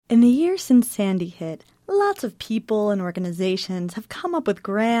In the years since Sandy hit, lots of people and organizations have come up with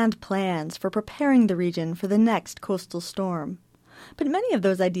grand plans for preparing the region for the next coastal storm. But many of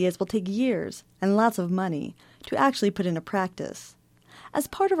those ideas will take years and lots of money to actually put into practice. As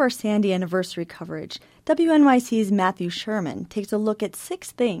part of our Sandy anniversary coverage, WNYC's Matthew Sherman takes a look at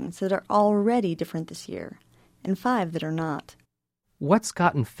 6 things that are already different this year, and 5 that are not. What's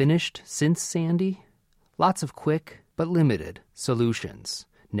gotten finished since Sandy? Lots of quick but limited solutions.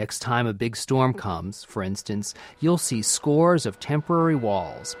 Next time a big storm comes, for instance, you'll see scores of temporary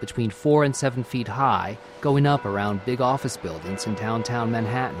walls between 4 and 7 feet high going up around big office buildings in downtown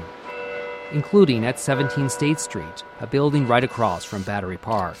Manhattan, including at 17 State Street, a building right across from Battery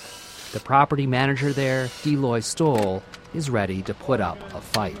Park. The property manager there, Deloy Stoll, is ready to put up a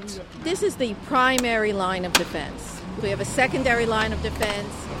fight. This is the primary line of defense. We have a secondary line of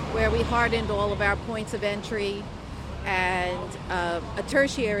defense where we hardened all of our points of entry, and a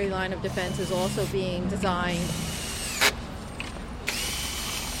tertiary line of defense is also being designed.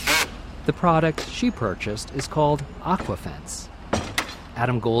 The product she purchased is called Aquafence.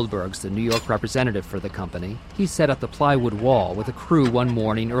 Adam Goldberg's the New York representative for the company. He set up the plywood wall with a crew one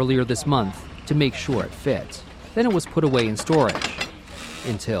morning earlier this month to make sure it fit. Then it was put away in storage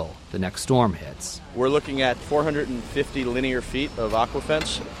until the next storm hits. We're looking at 450 linear feet of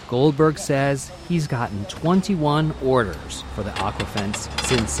Aquafence. Goldberg says he's gotten 21 orders for the Aquafence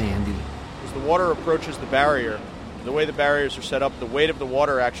since Sandy. As the water approaches the barrier, the way the barriers are set up, the weight of the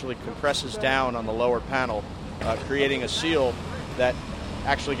water actually compresses down on the lower panel, creating a seal that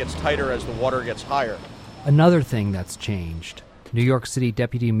actually gets tighter as the water gets higher. Another thing that's changed. New York City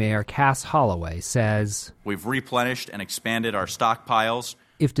Deputy Mayor Cass Holloway says, "We've replenished and expanded our stockpiles.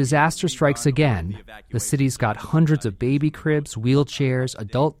 If disaster strikes again, the city's got hundreds of baby cribs, wheelchairs,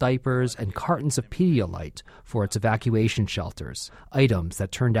 adult diapers, and cartons of Pedialyte for its evacuation shelters, items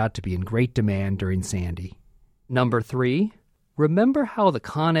that turned out to be in great demand during Sandy." Number 3, remember how the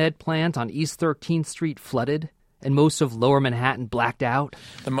Con Ed plant on East 13th Street flooded and most of Lower Manhattan blacked out?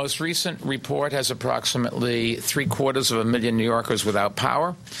 The most recent report has approximately 750,000 New Yorkers without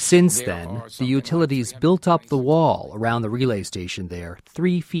power. Since then, the utilities built up the wall around the relay station there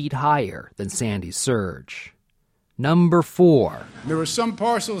 3 feet higher than Sandy's surge. Number 4. There are some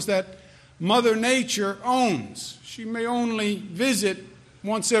parcels that Mother Nature owns. She may only visit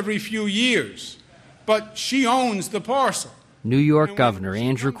once every few years, but she owns the parcel. New York Governor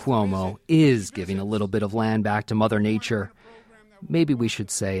Andrew Cuomo is giving a little bit of land back to Mother Nature. Maybe we should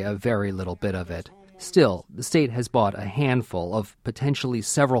say a very little bit of it. Still, the state has bought a handful of potentially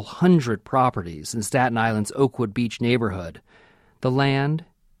several hundred properties in Staten Island's Oakwood Beach neighborhood. The land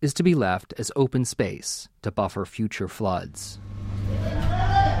is to be left as open space to buffer future floods.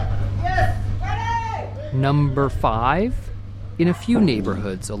 Number 5. In a few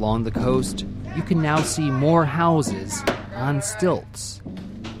neighborhoods along the coast, you can now see more houses on stilts.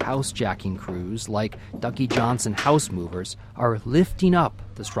 Housejacking crews like Ducky Johnson House Movers are lifting up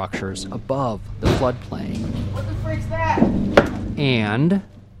the structures above the floodplain. What the frick's that? And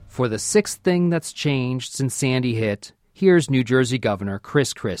for the 6th thing that's changed since Sandy hit, here's New Jersey Governor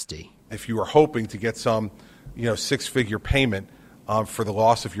Chris Christie. If you were hoping to get some, 6-figure payment for the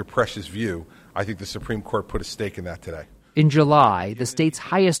loss of your precious view, I think the Supreme Court put a stake in that today. In July, the state's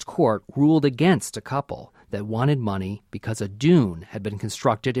highest court ruled against a couple that wanted money because a dune had been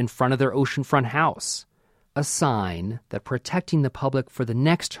constructed in front of their oceanfront house, a sign that protecting the public for the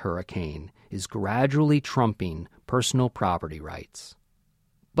next hurricane is gradually trumping personal property rights.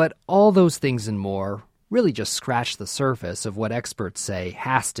 But all those things and more really just scratch the surface of what experts say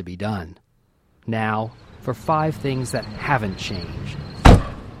has to be done. Now, for 5 things that haven't changed.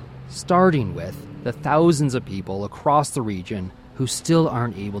 Starting with the thousands of people across the region who still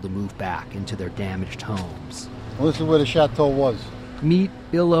aren't able to move back into their damaged homes. Well, this is where the chateau was. Meet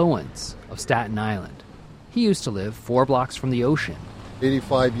Bill Owens of Staten Island. He used to live 4 blocks from the ocean.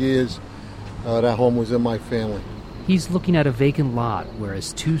 85 years, that home was in my family. He's looking at a vacant lot where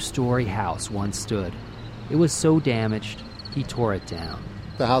his 2-story house once stood. It was so damaged, he tore it down.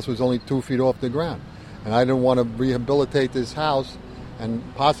 The house was only 2 feet off the ground, and I didn't want to rehabilitate this house and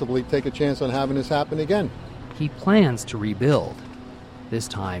possibly take a chance on having this happen again. He plans to rebuild, this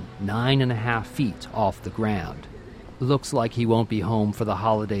time 9.5 feet off the ground. Looks like he won't be home for the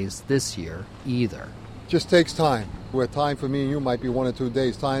holidays this year either. Just takes time. Where time for me and you might be 1 or 2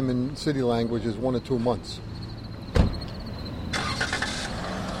 days, time in city language is 1 or 2 months.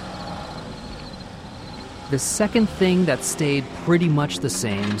 The second thing that stayed pretty much the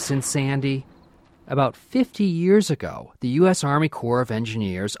same since Sandy, about 50 years ago, the U.S. Army Corps of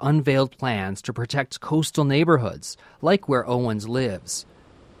Engineers unveiled plans to protect coastal neighborhoods, like where Owens lives.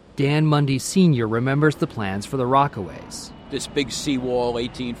 Dan Mundy Sr. remembers the plans for the Rockaways. This big seawall,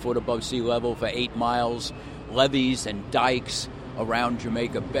 18 foot above sea level for 8 miles, levees and dikes around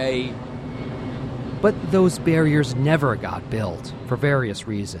Jamaica Bay. But those barriers never got built for various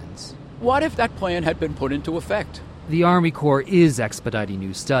reasons. What if that plan had been put into effect? The Army Corps is expediting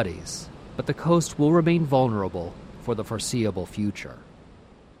new studies, but the coast will remain vulnerable for the foreseeable future.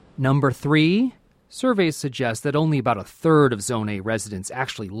 Number 3, surveys suggest that only about a third of Zone A residents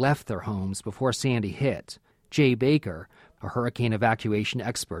actually left their homes before Sandy hit. Jay Baker, a hurricane evacuation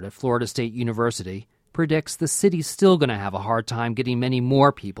expert at Florida State University, predicts the city's still going to have a hard time getting many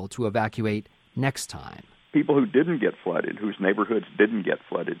more people to evacuate next time. People who didn't get flooded, whose neighborhoods didn't get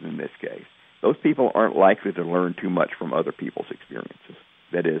flooded in this case, those people aren't likely to learn too much from other people's experiences.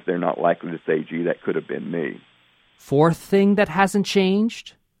 That is, they're not likely to say, gee, that could have been me. Fourth thing that hasn't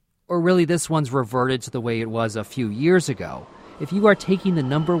changed? Or really this one's reverted to the way it was a few years ago. If you are taking the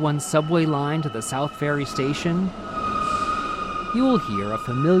number 1 subway line to the South Ferry Station, you will hear a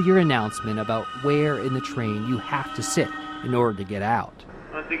familiar announcement about where in the train you have to sit in order to get out.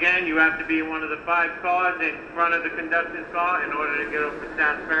 Once again, you have to be in one of the 5 cars in front of the conductor's car in order to get over to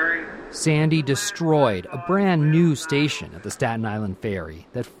South Ferry. Sandy destroyed a brand new station at the Staten Island Ferry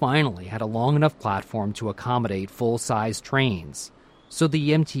that finally had a long enough platform to accommodate full-size trains. So the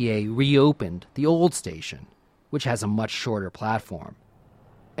MTA reopened the old station, which has a much shorter platform.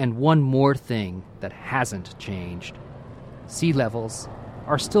 And one more thing that hasn't changed. Sea levels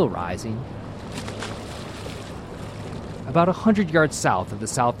are still rising. About 100 yards south of the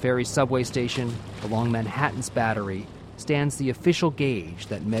South Ferry subway station, along Manhattan's Battery, stands the official gauge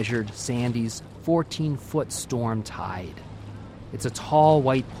that measured Sandy's 14-foot storm tide. It's a tall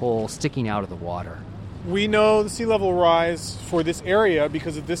white pole sticking out of the water. We know the sea level rise for this area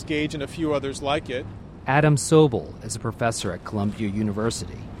because of this gauge and a few others like it. Adam Sobel is a professor at Columbia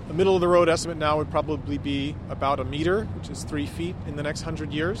University. The middle-of-the-road estimate now would probably be about a meter, which is 3 feet in the next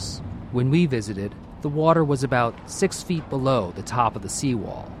 100 years. When we visited, the water was about 6 feet below the top of the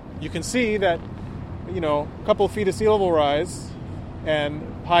seawall. You can see that, a couple of feet of sea level rise, and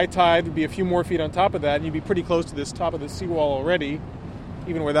high tide would be a few more feet on top of that, and you'd be pretty close to this top of the seawall already,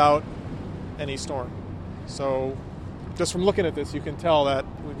 even without any storm. So just from looking at this, you can tell that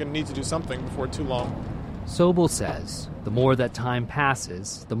we're going to need to do something before too long. Sobel says the more that time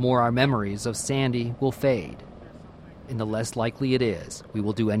passes, the more our memories of Sandy will fade, and the less likely it is we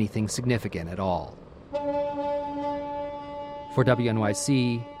will do anything significant at all. For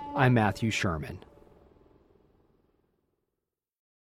WNYC, I'm Matthew Sherman.